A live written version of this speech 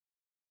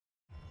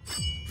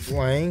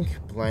Blank,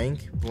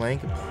 blank,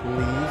 blank,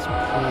 please,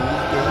 game.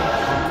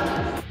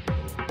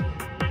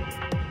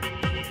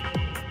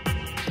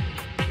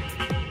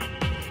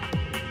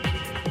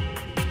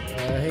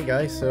 Hey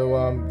guys, so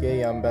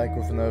yeah, I'm back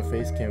with another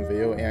face cam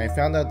video, and I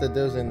found out that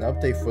there's an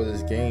update for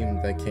this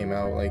game that came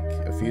out like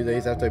a few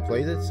days after I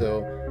played it,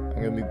 so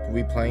I'm gonna be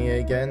replaying it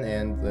again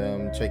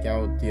and checking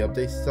out the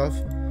update stuff.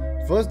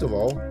 First of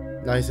all,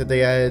 nice that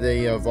they added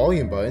a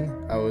volume button.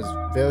 I was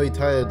very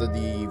tired of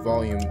the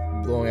volume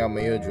blowing out my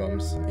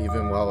eardrums,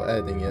 even while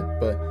editing it,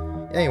 but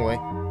anyway,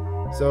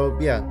 so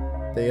yeah,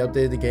 they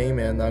updated the game,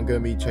 and I'm gonna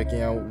be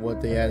checking out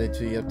what they added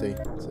to the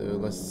update, so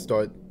let's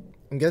start.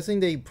 I'm guessing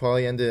they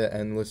probably ended at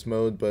endless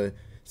mode, but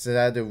since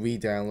I had to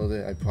re-download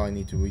it, I probably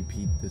need to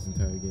repeat this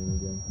entire game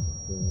again.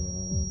 So,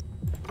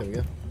 there we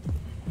go.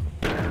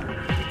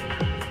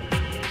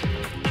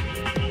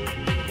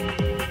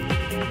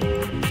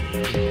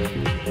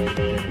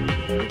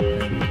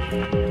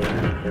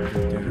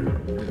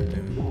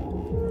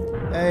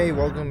 Hey,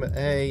 welcome.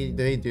 Hey,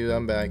 dude,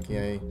 I'm back.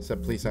 Yay.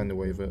 Except please sign the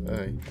waiver.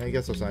 Alright, I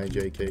guess I'll sign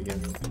JK again.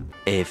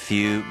 A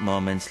few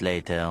moments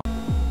later.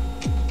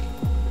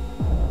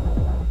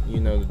 You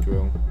know the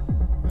drill.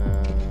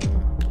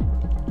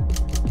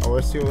 I'll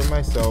risk it with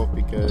myself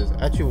because...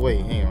 Actually,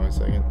 wait, hang on a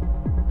second.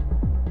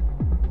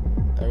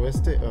 I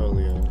risked it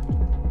earlier.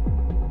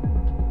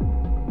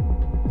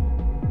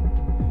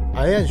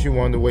 I actually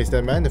wanted to waste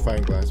that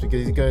magnifying glass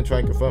because he's gonna try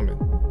and confirm it.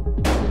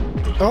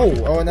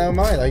 Oh, never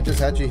mind. I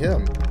just actually hit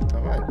him.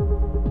 Never mind.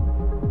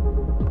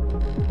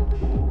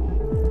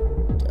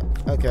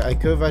 Okay, I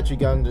could have actually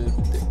gotten to...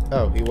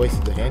 Oh, he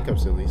wasted the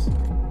handcuffs at least.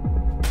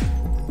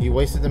 He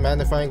wasted the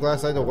magnifying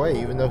glass either way,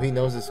 even though he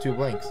knows it's two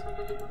blanks.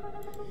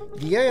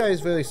 The AI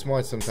is very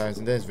smart sometimes,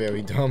 and then it's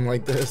very dumb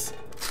like this.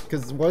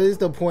 Because what is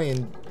the point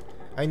in...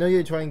 I know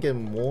you're trying to get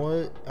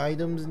more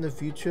items in the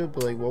future,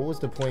 but like, what was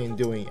the point in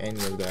doing any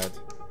of that?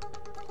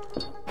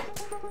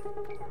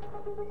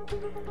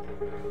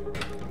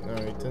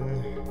 Alright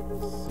then,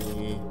 let's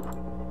see.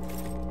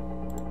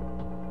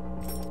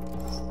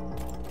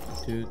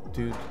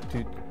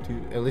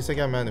 At least I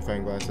got a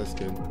magnifying glass, that's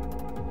good.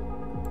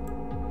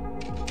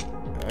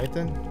 Alright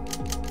then.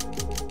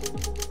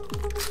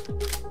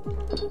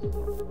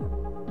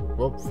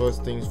 Well,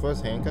 first things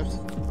first, handcuffs.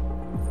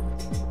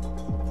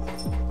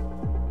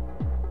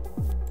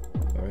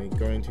 Alright,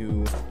 going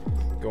to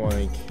go on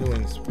a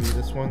killing spree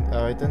this one.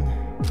 Alright then.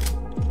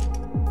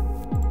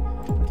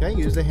 Can I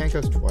use the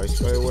handcuffs twice,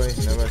 by the way?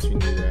 I never actually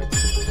knew that.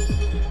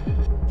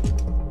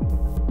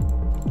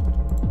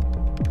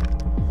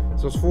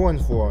 So it's 4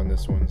 and 4 on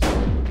this one. So.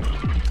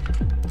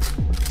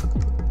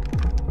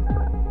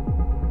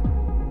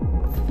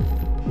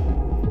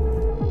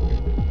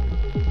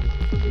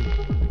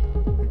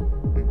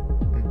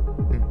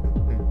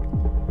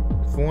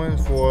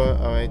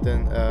 Alright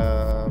then,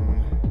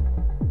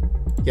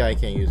 yeah, I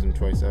can't use them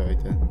twice, alright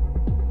then.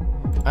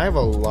 I have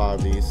a lot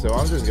of these, so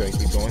I'm just gonna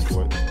keep going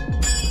for it.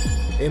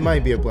 It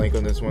might be a blank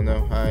on this one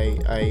though. I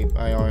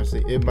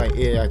honestly, it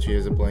actually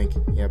is a blank.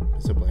 Yep,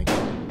 it's a blank.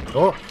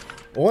 Oh,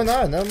 or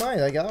not, never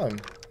mind, I got him.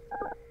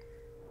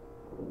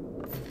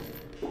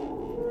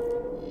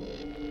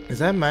 Is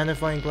that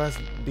magnifying glass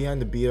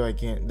behind the beer? I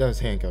can't, that's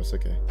handcuffs,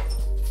 okay.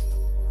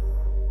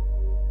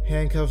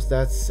 Handcuffs,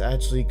 that's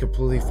actually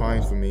completely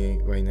fine for me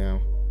right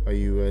now. Are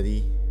you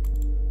ready?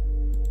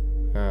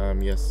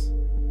 Yes.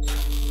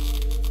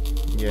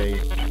 Yay.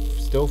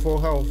 Still full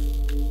health.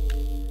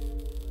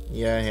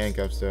 Yeah,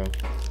 handcuffs though.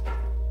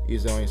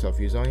 Use it on yourself,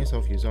 use it on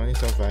yourself, use it on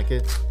yourself,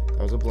 racket. That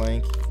was a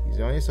blank. Use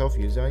it on yourself,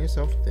 use it on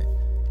yourself.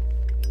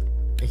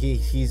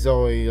 He's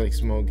already like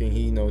smoking,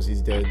 he knows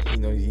he's dead. He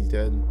knows he's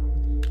dead.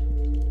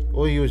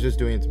 Or he was just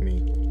doing it to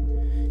me.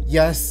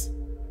 Yes!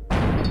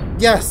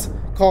 Yes!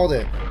 Called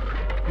it!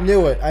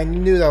 Knew it. I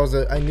knew that was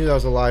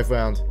a live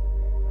round.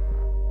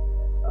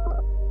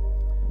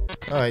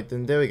 Alright,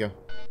 then there we go.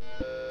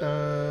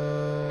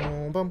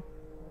 Bum.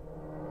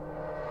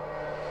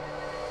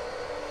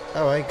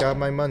 Alright, got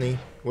my money.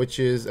 Which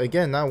is,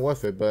 again, not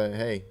worth it, but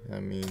hey, I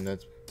mean,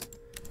 that's...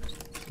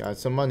 Got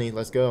some money,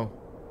 let's go.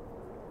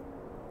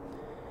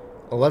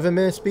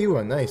 11-minute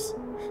speedrun, nice.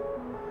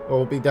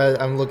 Well,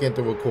 I'm looking at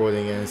the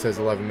recording and it says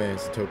 11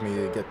 minutes it took me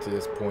to get to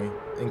this point.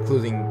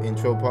 Including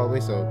intro probably,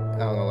 so, I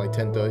don't know, like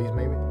 10:30s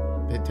maybe?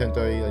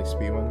 10:30, like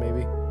speedrun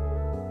maybe?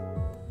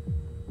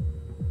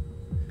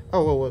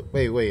 Oh,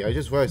 wait, I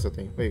just realized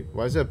something. Wait,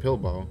 why is there a pill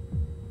bottle?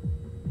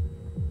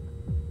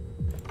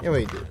 Yeah,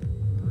 wait.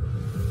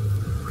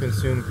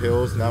 Consume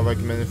pills, not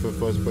recommended for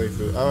first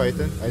playthrough. Alright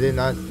then, I did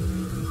not...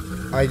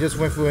 I just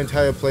went through an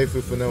entire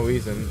playthrough for no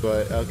reason,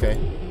 but okay.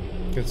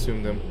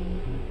 Consume them.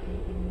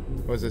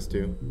 What does this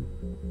do?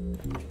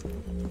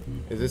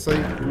 Is this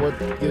like what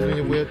gives me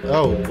a weird...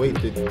 Oh, wait,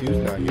 the dude's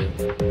not here.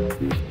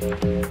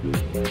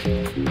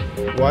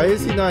 Why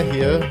is he not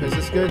here? Is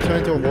this gonna turn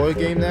into a horror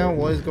game now?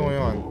 What is going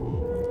on?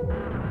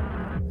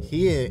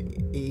 He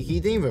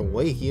didn't even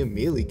wait, he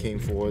immediately came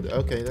forward.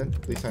 Okay then,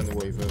 please sign the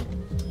waiver.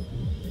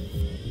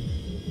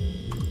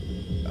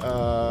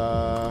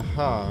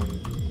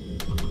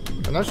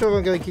 I'm not sure if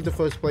I'm gonna keep the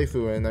first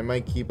playthrough, and I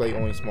might keep like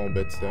only small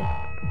bits though.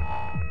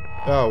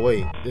 Oh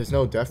wait, there's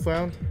no death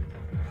round?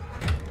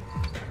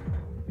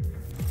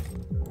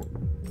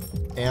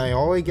 And I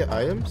already get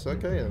items?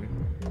 Okay.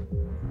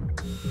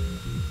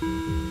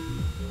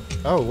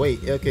 Oh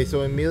wait, okay,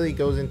 so it immediately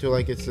goes into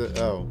like it's a,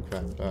 oh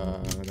crap,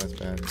 that's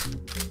bad.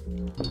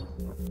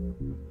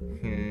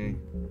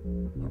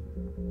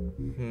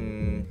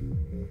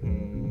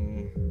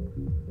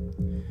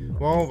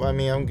 Well, I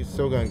mean, I'm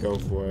still gonna go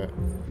for it.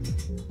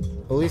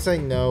 At least I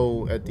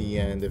know at the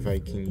end if I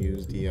can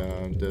use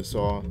the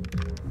saw.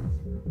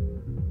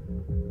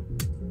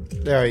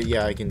 There,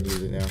 yeah, I can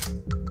use it now.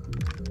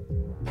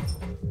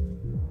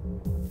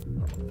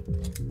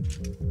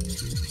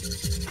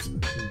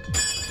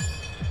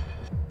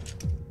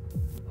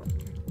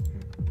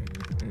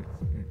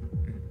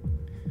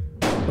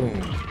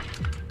 Boom.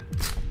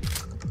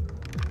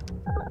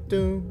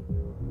 Doom.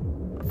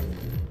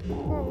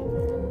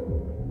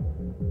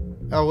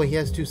 Oh wait, he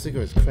has 2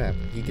 cigarettes. Crap.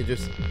 He could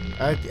just...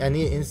 I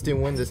need an instant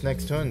win this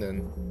next turn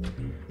then.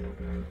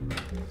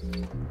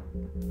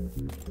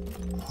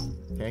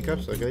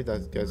 Handcuffs? Okay,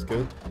 that's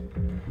good.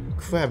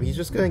 Crap, he's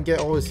just gonna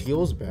get all his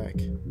heals back.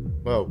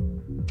 Whoa.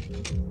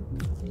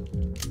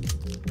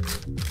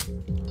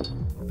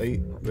 Are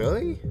you...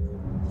 Really?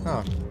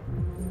 Huh.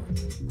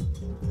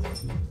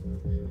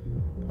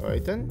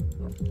 Alright then.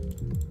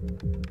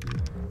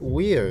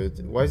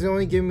 Weird. Why is it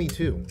only giving me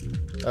 2?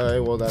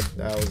 Alright, well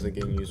that was a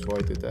game useful.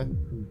 I did that.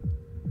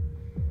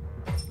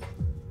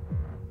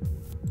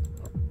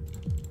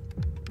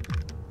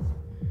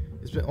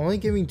 It's been only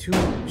giving 2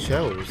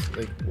 shells.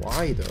 Like,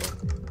 why though?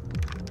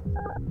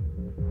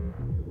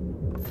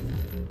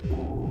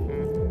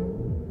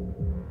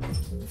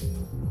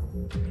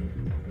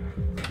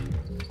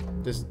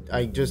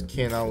 I just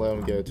cannot let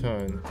him get a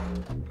turn.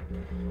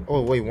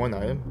 Oh wait, 1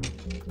 item.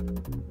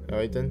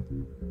 Alright then.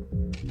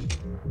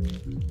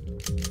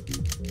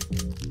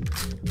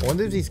 I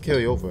wonder if these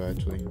carry over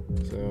actually.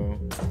 So,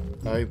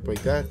 alright,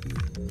 break that.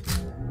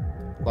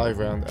 Live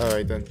round.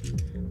 Alright then.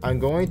 I'm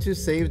going to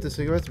save the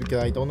cigarettes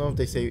because I don't know if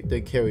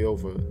they carry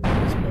over in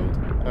this mode.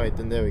 Alright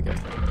then, there we go.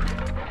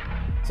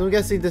 So I'm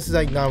guessing this is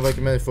like not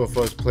recommended for a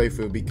first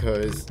playthrough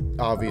because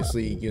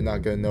obviously you're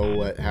not gonna know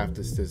what half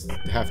this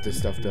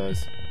stuff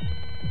does.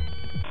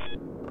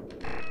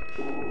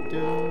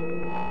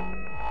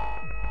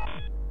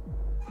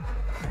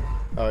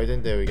 Alright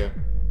then, there we go.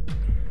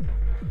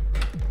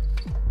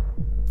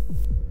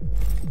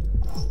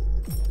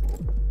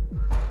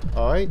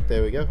 Alright,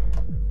 there we go.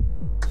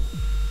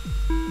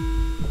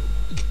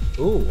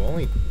 Ooh,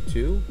 only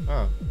 2?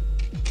 Huh.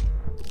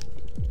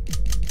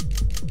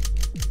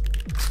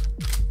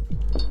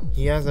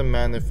 He has a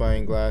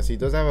magnifying glass. He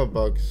does have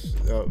a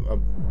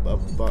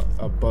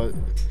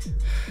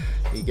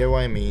you get what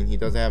I mean. He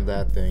doesn't have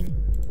that thing.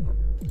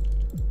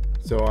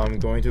 So I'm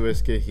going to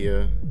risk it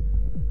here.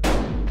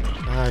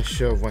 I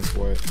should have went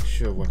for it.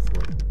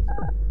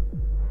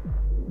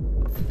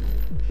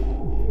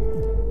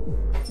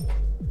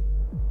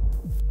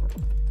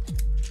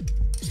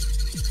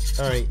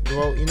 Alright,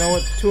 well, you know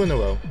what? 2 in a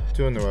row.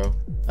 2 in a row.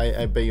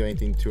 I bet you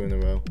anything 2 in a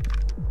row.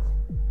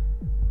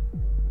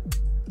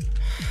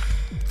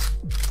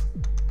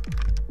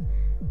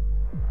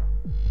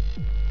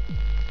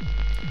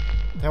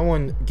 That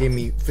one gave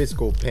me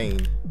physical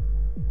pain.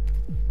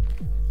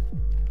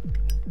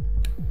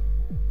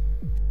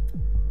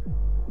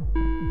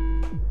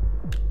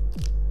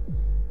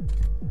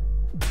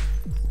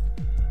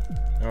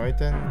 Alright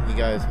then, he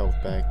got his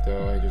health back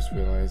though, I just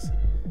realized.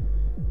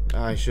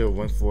 I should have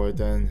went for it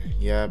then.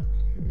 Yep.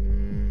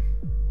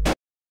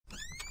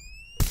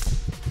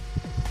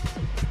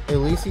 At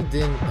least he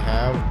didn't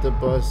have the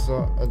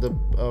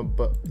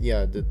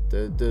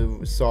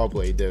the saw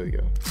blade. There we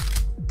go.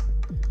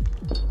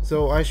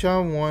 So I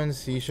shot him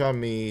once, he shot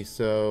me.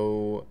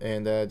 So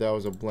and that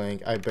was a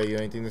blank. I bet you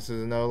anything this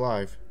is another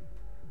live.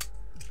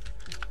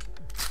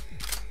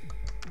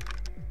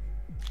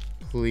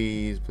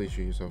 Please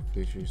shoot yourself.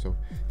 Please shoot yourself.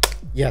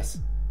 Yes.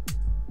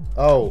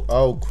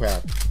 Oh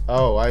crap.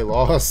 Oh, I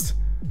lost.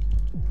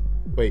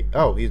 Wait,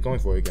 oh, he's going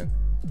for it again.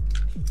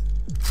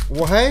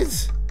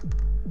 What?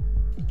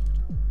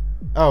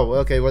 Oh,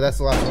 okay, well that's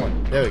the last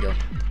one. There we go.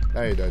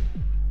 Now you're dead.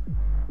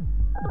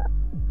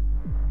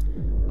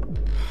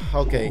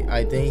 Okay,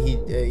 I think he,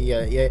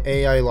 yeah,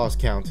 AI lost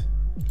count.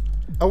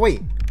 Oh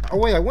wait, I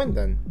win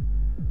then.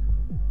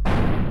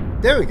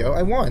 There we go,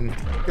 I won.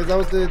 Because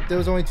there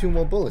was only 2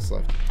 more bullets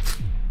left.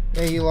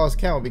 Yeah, he lost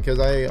count because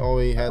I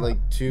already had like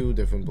 2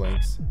 different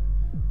blanks.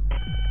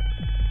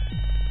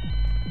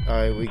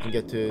 Alright, we can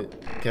get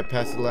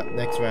past the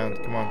next round.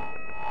 Come on.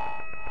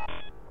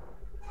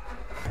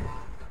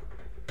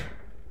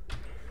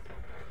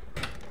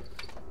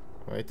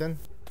 Alright then.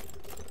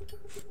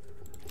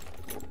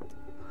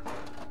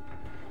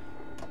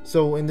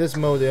 So in this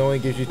mode, it only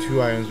gives you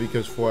 2 items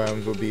because 4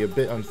 items will be a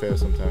bit unfair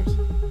sometimes.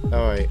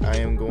 Alright, I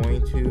am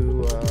going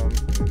to,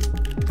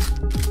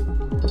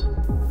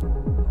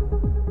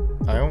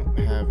 I don't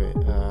have it.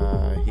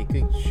 He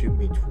could shoot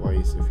me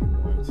twice if he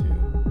wanted to.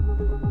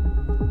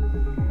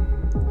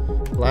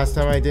 Last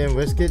time I didn't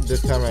risk it,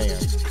 this time I am.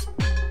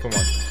 Come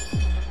on.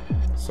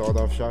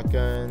 Sawed-off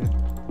shotgun.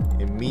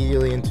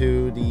 Immediately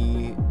into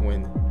the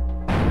win.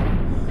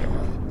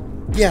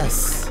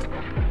 Yes!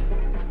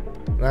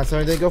 Last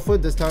time I didn't go for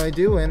it, this time I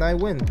do, and I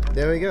win.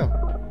 There we go.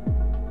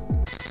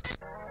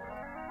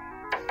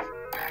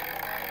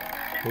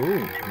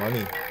 Ooh,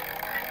 money.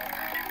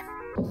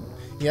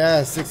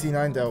 Yeah,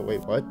 69. Wait,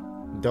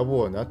 what?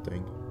 Double or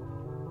nothing.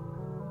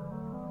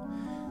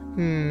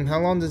 How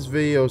long this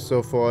video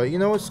so far? You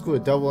know what? Screw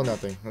it. Double or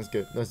nothing. That's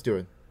good. Let's do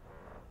it.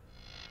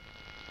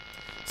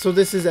 So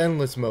this is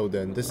endless mode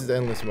then. This is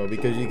endless mode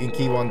because you can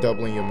keep on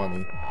doubling your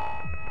money.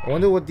 I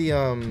wonder what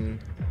the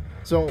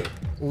so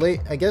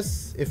I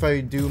guess if I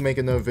do make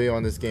another video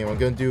on this game, I'm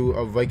gonna do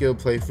a regular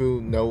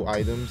playthrough, no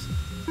items,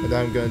 and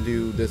then I'm gonna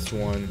do this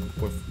one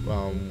with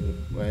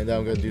and then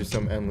I'm gonna do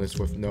some endless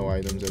with no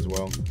items as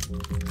well.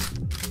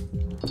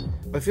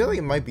 I feel like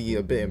it might be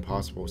a bit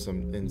impossible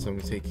in some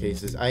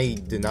cases. I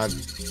did not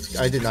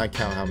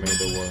count how many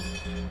there were.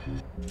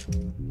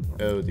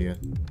 Oh dear.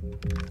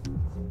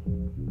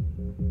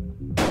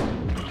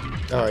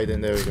 Alright,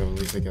 then there we go. At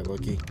least I got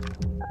lucky.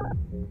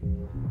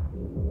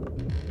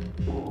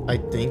 I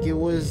think it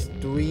was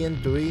 3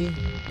 and 3.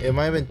 It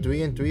might have been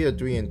 3 and 3 or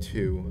 3 and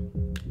 2.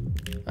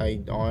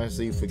 I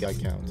honestly forgot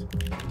count.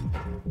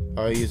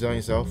 Alright, use it on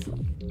yourself.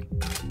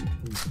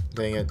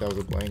 Dang it, that was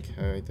a blank.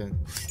 Alright then.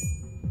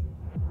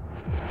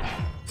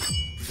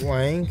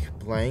 Blank,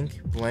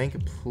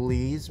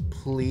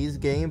 please,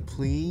 game,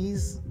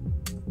 please.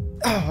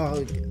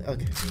 Oh,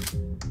 okay.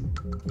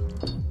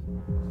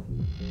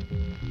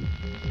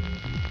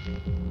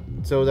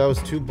 So that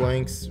was 2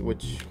 blanks,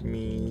 which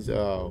means,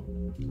 oh.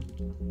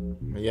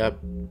 Yep.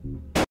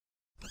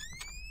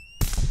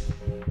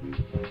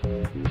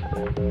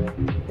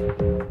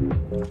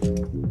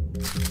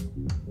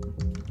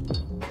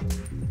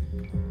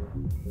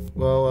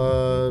 Well,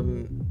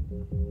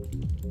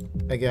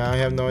 again, I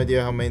have no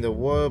idea how many there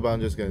were, but I'm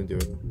just gonna do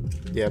it.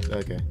 Yep,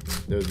 okay.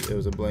 It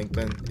was a blank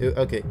then.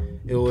 Okay,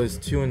 it was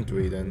 2 and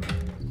 3 then.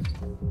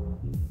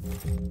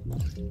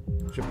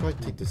 Should probably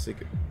take the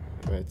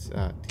cigarettes.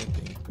 Alright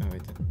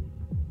then.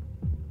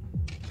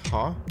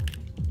 Huh?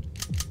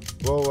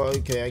 Well,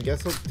 okay, I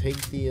guess I'll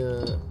take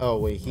the, oh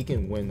wait, he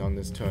can win on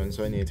this turn,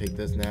 so I need to take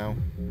this now.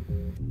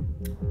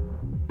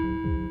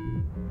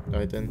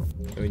 Alright then,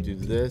 let me do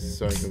this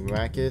so I can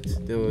rack it.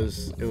 It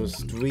was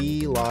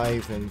 3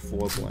 live and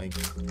 4 blank.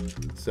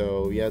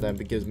 So yeah, that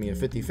gives me a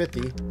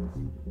 50-50,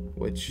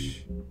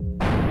 which,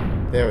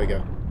 there we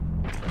go.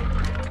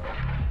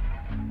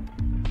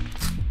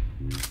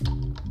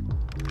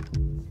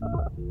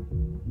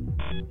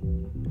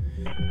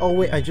 Oh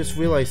wait, I just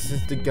realized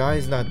since the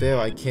guy's not there,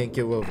 I can't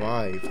get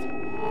revived.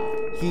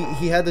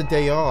 He had the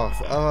day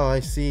off. Oh, I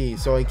see.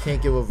 So I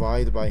can't get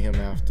revived by him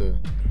after.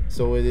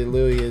 So it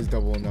literally is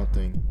double or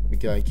nothing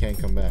because I can't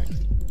come back.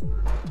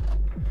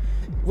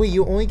 Wait,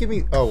 you only give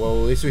me... Oh,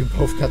 well, at least we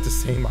both got the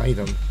same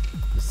item.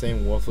 The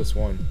same worthless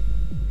one.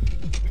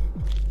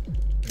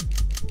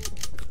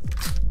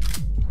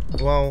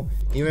 Well,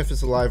 even if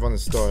it's alive on the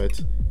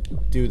start,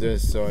 do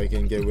this so I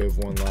can get rid of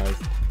 1 live.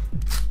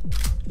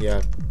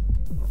 Yeah.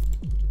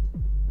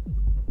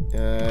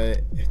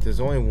 There's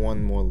only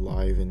 1 more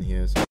live in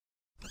here. So.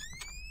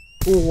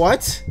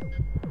 What?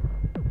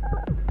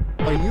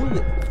 Are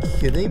you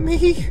kidding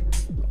me?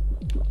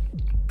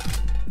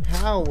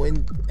 How?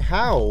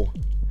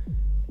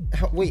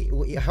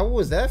 Wait, how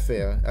was that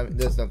fair? I mean,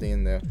 there's nothing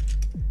in there.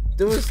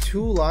 There was 2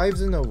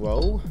 lives in a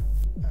row?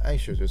 I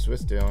should just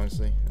switched it,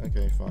 honestly.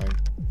 Okay, fine.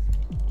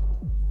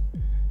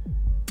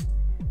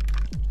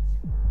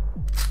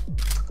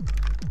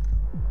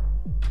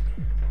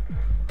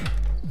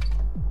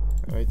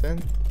 Alright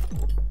then.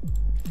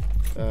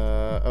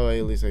 Oh,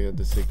 at least I got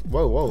the 6.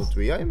 Whoa,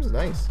 3 items?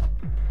 Nice.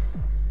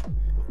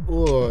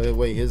 Oh,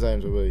 wait, his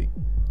items are really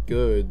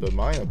good, but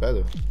mine are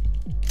better.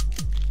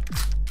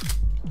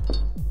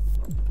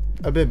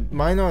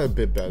 Mine are a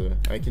bit better.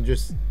 I can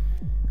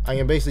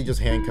basically just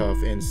handcuff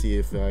and see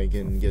if I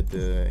can get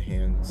the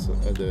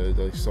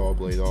the saw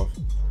blade off.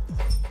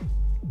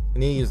 I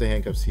need to use the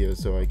handcuffs here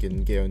so I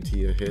can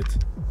guarantee a hit,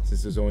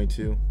 since there's only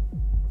 2.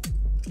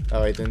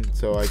 Alright then,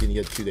 so I can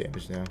get 2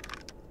 damage now.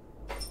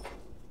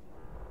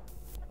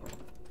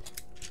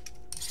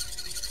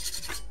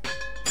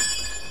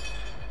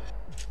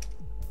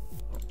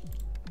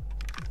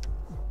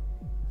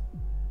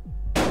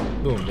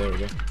 Boom, there we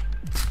go.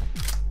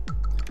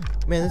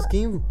 Man, this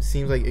game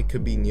seems like it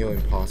could be near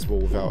impossible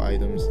without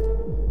items.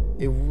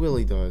 It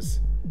really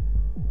does.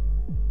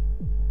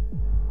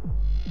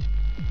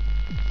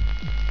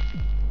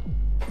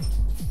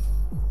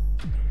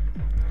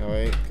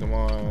 Alright, come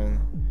on.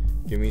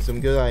 Give me some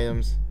good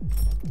items.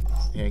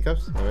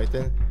 Handcuffs? Alright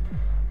then.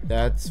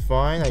 That's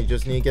fine, I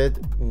just need to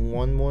get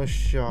 1 more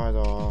shot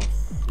off.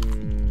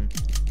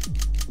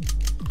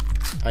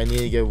 I need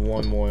to get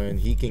 1 more and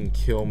he can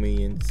kill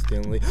me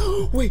instantly.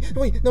 Wait,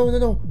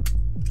 no.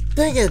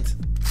 Dang it!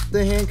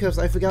 The handcuffs,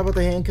 I forgot about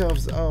the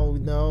handcuffs. Oh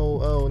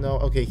no.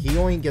 Okay, he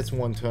only gets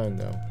 1 turn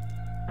though.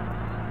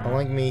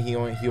 Unlike me,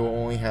 he'll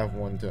only have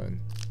 1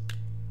 turn.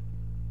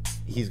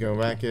 He's gonna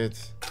rack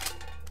it.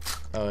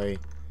 Alright.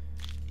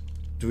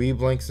 3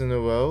 blanks in a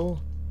row.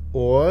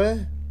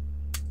 Or...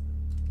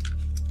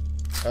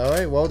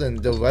 Alright, well then,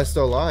 the rest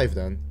are alive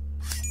then.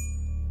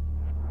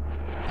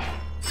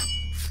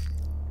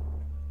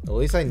 At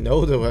least I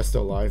know the rest are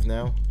alive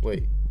now.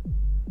 Wait.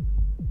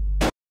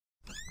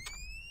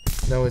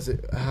 No, is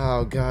it?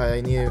 Oh god,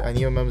 I need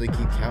to remember to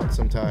keep count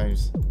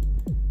sometimes.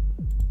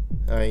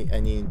 I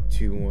need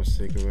 2 more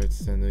cigarettes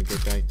then to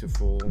get back to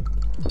full.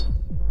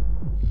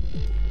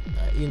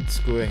 You can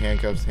screw the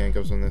handcuffs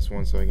on this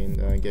one so I can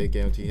get a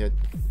guarantee hit.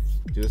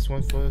 Do this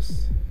one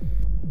first.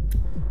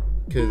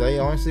 Cause I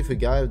honestly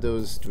forgot if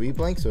those 3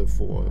 blanks or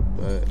 4,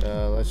 but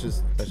let's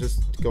just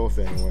go with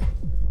it anyway.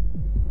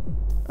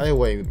 Either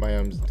way, my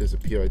arms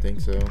disappear, I think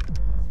so.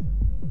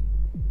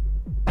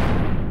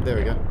 There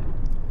we go.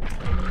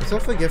 I'm so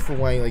forgetful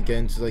when I like get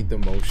into like the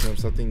motion of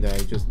something that I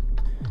just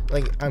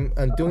like I'm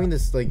doing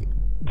this like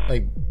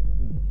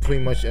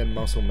pretty much at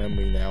muscle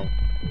memory now,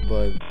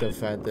 but the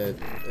fact that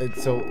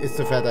it's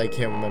the fact that I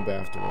can't remember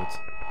afterwards.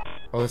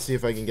 Well, let's see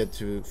if I can get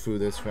through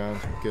this round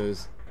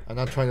because I'm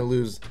not trying to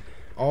lose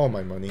all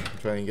my money. I'm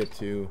trying to get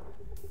to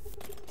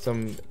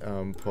some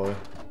part.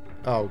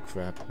 Oh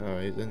crap! All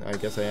right, then I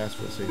guess I asked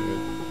for a cigarette.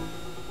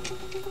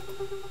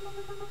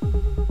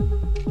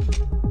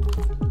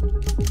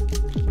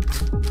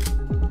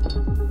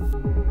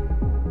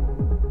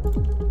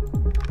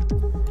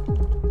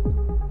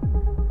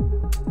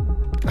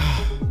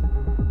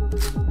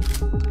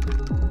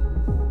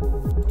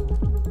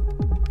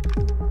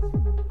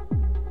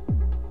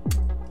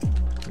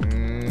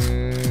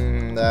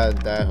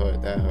 That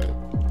hurt. That hurt.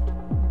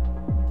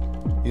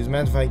 Use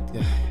magnifying.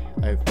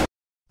 I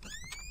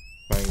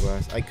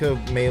glass. I could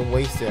have made him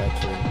waste it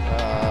actually.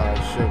 I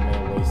should have made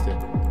him waste it.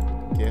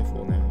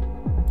 Careful now.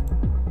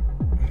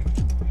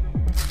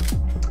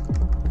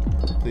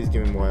 Please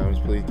give me more items.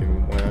 Please give me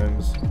more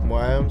items.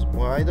 More items.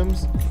 More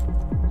items.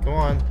 Come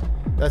on.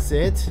 That's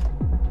it.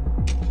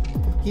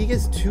 He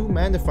gets 2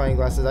 magnifying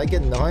glasses. I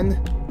get none.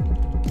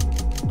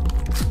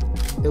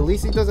 At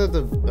least he does have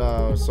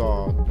the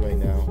saw right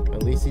now.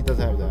 At least he does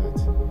have that.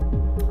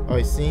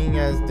 Alright, seeing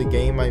as the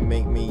game might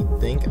make me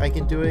think I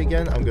can do it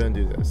again, I'm gonna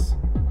do this.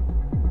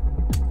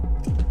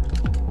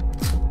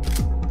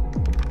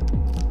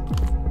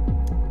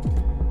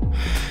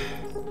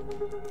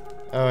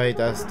 Alright,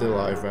 that's the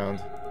live round.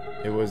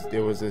 It was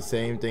the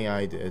same thing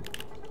I did.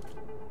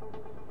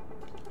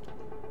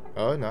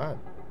 Oh, not.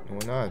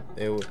 Or not.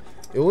 It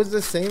was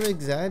the same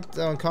exact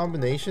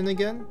combination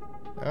again?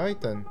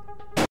 Alright then.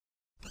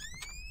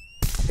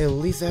 At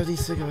least I have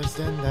these cigarettes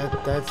then.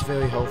 That's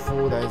very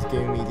helpful. That is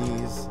giving me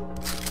these.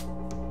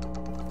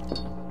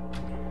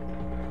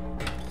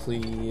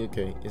 Please,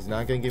 okay. It's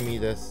not gonna give me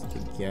this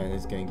again.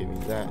 It's gonna give me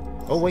that.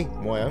 Oh wait,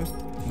 more items.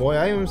 More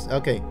items.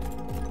 Okay,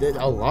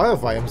 a lot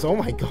of items. Oh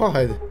my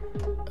god.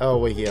 Oh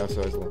wait, he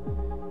also has one.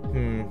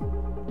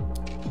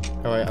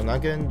 All right, I'm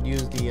not gonna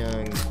use the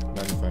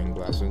magnifying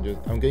glass. I'm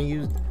gonna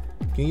use.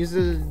 Can you use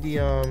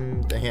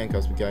the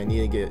handcuffs because I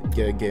need to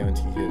get a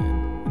guarantee here.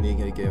 I need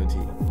to get a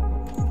guarantee.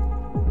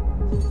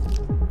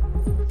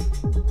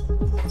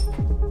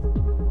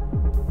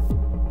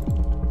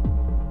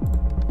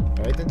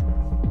 Alright then.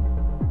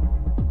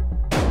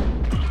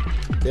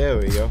 There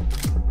we go.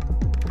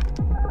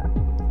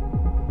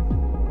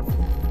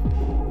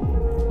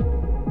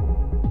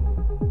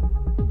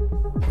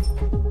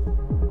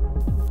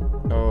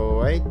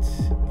 Alright,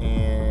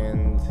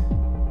 and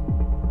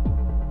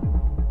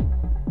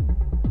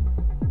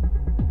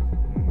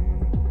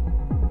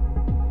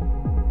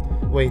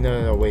wait,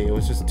 no, wait, it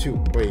was just 2.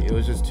 Wait, it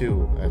was just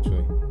 2,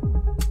 actually.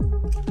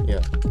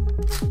 Yeah.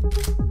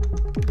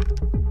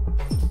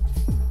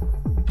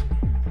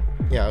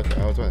 Yeah,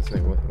 okay, I was about to say,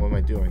 what am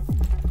I doing?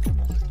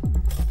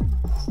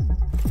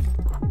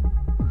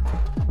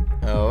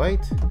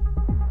 Alright.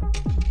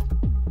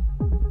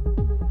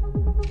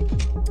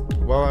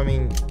 Well, I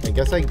mean, I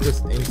guess I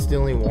just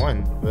instantly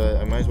won, but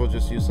I might as well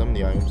just use some of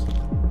the items.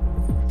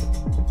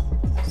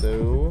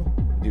 So,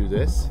 do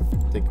this.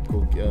 Take a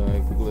quick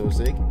little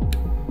cig.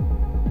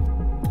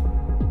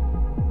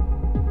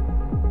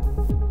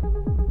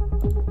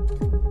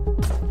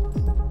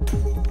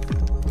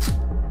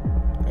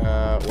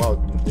 Well,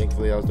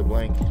 thankfully that was the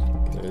blank,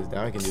 because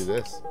now I can do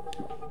this.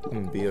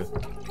 Beer.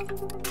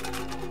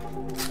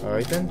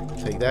 Alright then,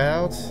 take that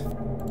out,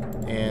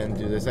 and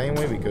do this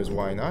anyway, because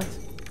why not?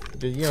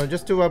 You know,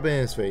 just to rub it in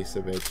his face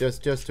a bit,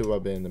 just to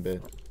rub it in a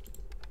bit.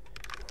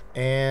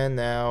 And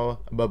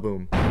now,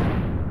 ba-boom.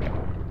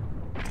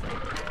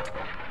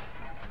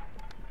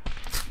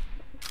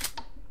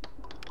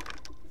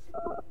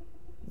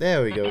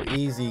 There we go,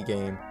 easy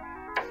game.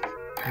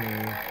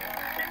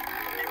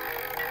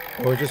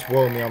 Or just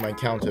roll me on my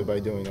counter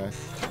by doing that.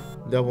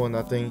 Double or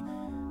nothing.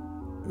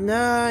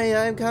 Nah,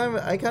 yeah,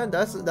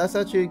 that's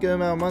actually a good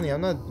amount of money. I'll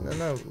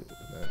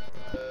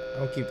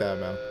keep that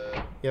amount.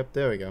 Yep,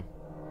 there we go.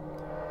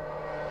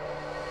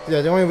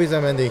 Yeah, the only reason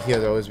I'm ending here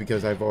though is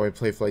because I've already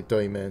played for like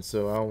 30 minutes,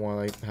 so I don't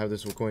want to have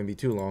this recording be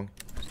too long.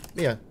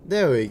 But yeah,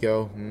 there we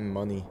go.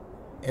 Money.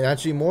 And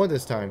actually more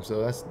this time, so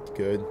that's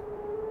good.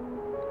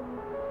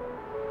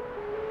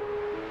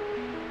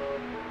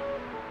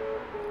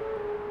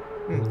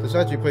 This is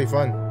actually pretty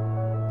fun.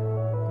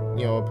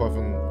 You know, apart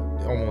from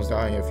almost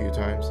dying a few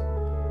times.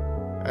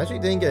 I actually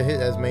didn't get hit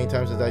as many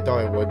times as I thought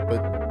I would,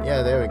 but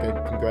yeah, there we go.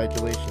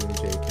 Congratulations,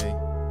 JK.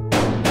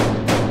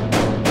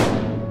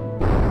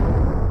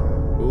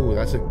 Ooh,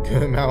 that's a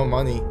good amount of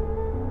money.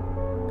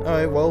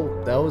 Alright, well,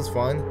 that was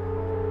fun.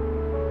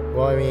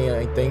 Well, I mean,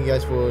 I thank you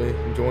guys for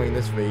enjoying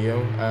this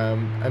video.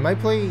 I might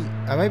play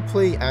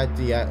at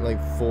the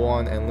like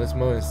full-on endless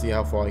mode and see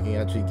how far I can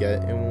actually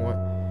get in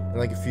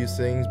like a few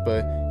things.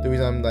 But the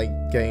reason I'm like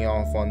getting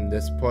off on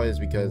this part is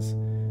because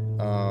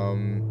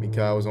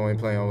I was only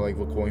planning on like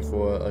recording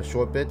for a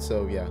short bit.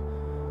 So yeah.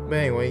 But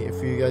anyway,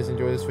 if you guys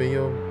enjoyed this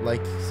video,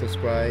 like,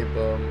 subscribe,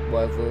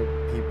 whatever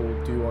people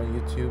do on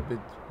YouTube.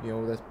 You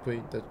know, that's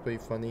pretty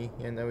funny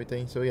and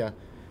everything. So yeah.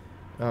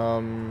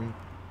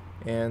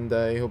 And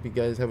I hope you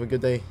guys have a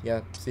good day.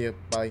 Yeah, see ya.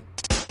 Bye.